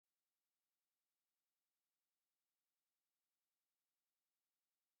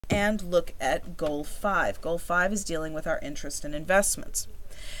and look at Goal 5. Goal 5 is dealing with our interest and investments.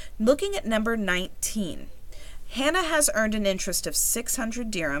 Looking at number 19, Hannah has earned an interest of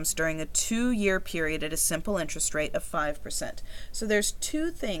 600 dirhams during a 2-year period at a simple interest rate of 5%. So there's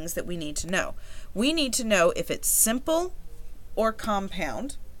two things that we need to know. We need to know if it's simple or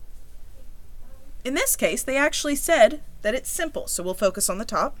compound. In this case, they actually said that it's simple, so we'll focus on the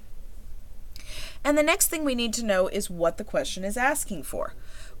top. And the next thing we need to know is what the question is asking for.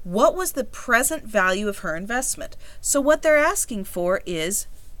 What was the present value of her investment? So what they're asking for is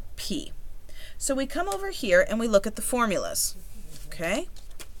P. So we come over here and we look at the formulas. Okay?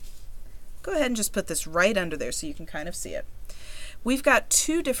 Go ahead and just put this right under there so you can kind of see it. We've got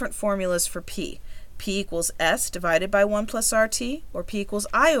two different formulas for P. P equals S divided by 1 plus RT, or P equals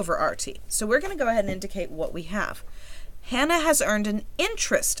I over RT. So we're going to go ahead and indicate what we have. Hannah has earned an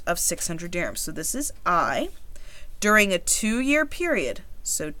interest of 600 dirhams. So this is I during a 2-year period.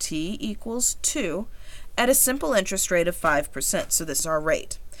 So T equals 2 at a simple interest rate of 5%. So this is our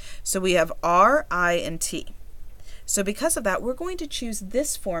rate. So we have R, I, and T. So because of that, we're going to choose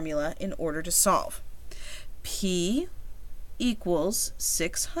this formula in order to solve. P equals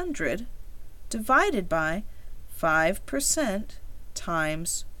 600 divided by 5%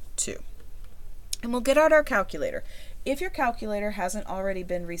 times 2. And we'll get out our calculator. If your calculator hasn't already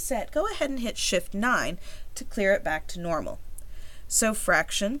been reset, go ahead and hit Shift 9 to clear it back to normal. So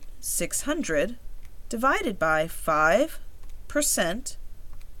fraction 600 divided by 5%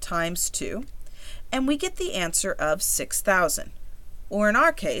 times 2, and we get the answer of 6,000, or in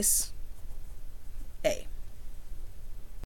our case, A.